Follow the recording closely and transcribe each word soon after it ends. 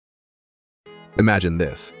Imagine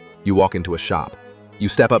this. You walk into a shop. You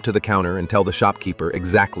step up to the counter and tell the shopkeeper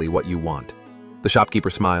exactly what you want. The shopkeeper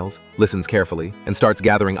smiles, listens carefully, and starts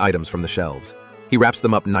gathering items from the shelves. He wraps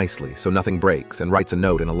them up nicely so nothing breaks and writes a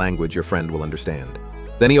note in a language your friend will understand.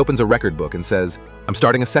 Then he opens a record book and says, "I'm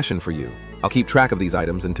starting a session for you. I'll keep track of these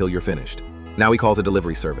items until you're finished." Now he calls a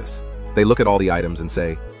delivery service. They look at all the items and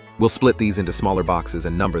say, "We'll split these into smaller boxes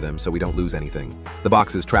and number them so we don't lose anything." The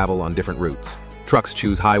boxes travel on different routes. Trucks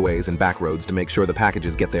choose highways and back roads to make sure the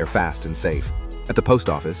packages get there fast and safe. At the post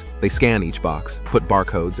office, they scan each box, put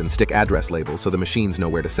barcodes, and stick address labels so the machines know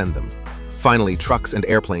where to send them. Finally, trucks and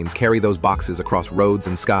airplanes carry those boxes across roads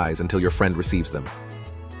and skies until your friend receives them.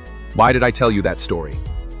 Why did I tell you that story?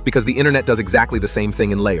 Because the internet does exactly the same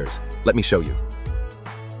thing in layers. Let me show you.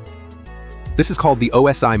 This is called the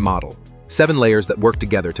OSI model. 7 layers that work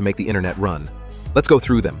together to make the internet run. Let's go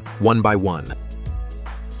through them, one by one.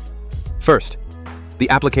 First, the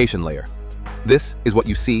application layer. This is what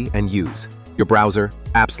you see and use. Your browser,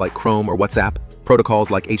 apps like Chrome or WhatsApp, protocols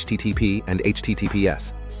like HTTP and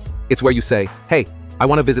HTTPS. It's where you say, "Hey, I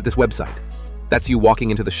want to visit this website." That's you walking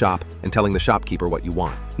into the shop and telling the shopkeeper what you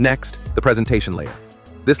want. Next, the presentation layer.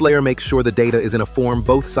 This layer makes sure the data is in a form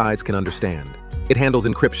both sides can understand. It handles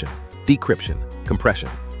encryption, decryption, compression.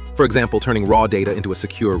 For example, turning raw data into a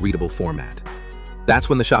secure, readable format. That's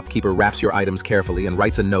when the shopkeeper wraps your items carefully and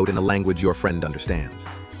writes a note in a language your friend understands.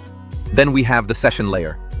 Then we have the session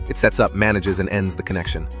layer. It sets up, manages, and ends the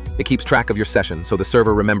connection. It keeps track of your session so the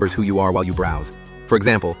server remembers who you are while you browse. For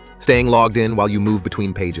example, staying logged in while you move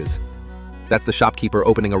between pages. That's the shopkeeper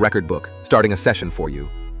opening a record book, starting a session for you,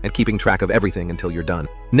 and keeping track of everything until you're done.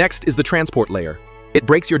 Next is the transport layer. It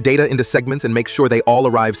breaks your data into segments and makes sure they all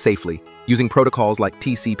arrive safely, using protocols like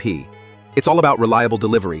TCP. It's all about reliable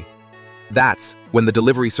delivery. That's when the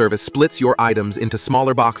delivery service splits your items into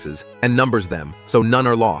smaller boxes and numbers them so none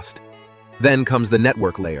are lost. Then comes the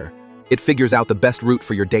network layer. It figures out the best route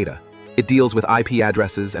for your data. It deals with IP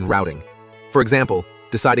addresses and routing. For example,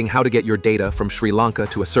 deciding how to get your data from Sri Lanka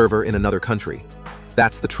to a server in another country.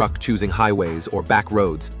 That's the truck choosing highways or back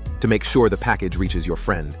roads to make sure the package reaches your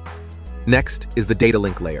friend. Next is the data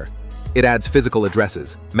link layer. It adds physical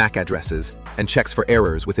addresses, MAC addresses, and checks for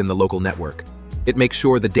errors within the local network. It makes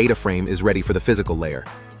sure the data frame is ready for the physical layer.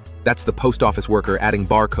 That's the post office worker adding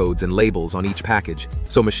barcodes and labels on each package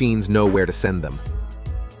so machines know where to send them.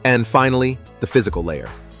 And finally, the physical layer.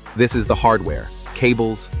 This is the hardware,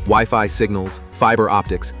 cables, Wi-Fi signals, fiber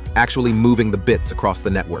optics, actually moving the bits across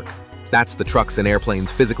the network. That's the trucks and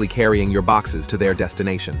airplanes physically carrying your boxes to their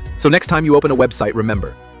destination. So next time you open a website,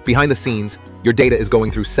 remember, behind the scenes, your data is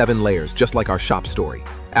going through 7 layers, just like our shop story.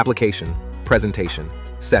 Application, presentation,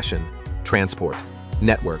 session, transport,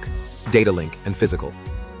 network, data link, and physical.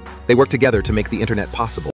 They work together to make the internet possible.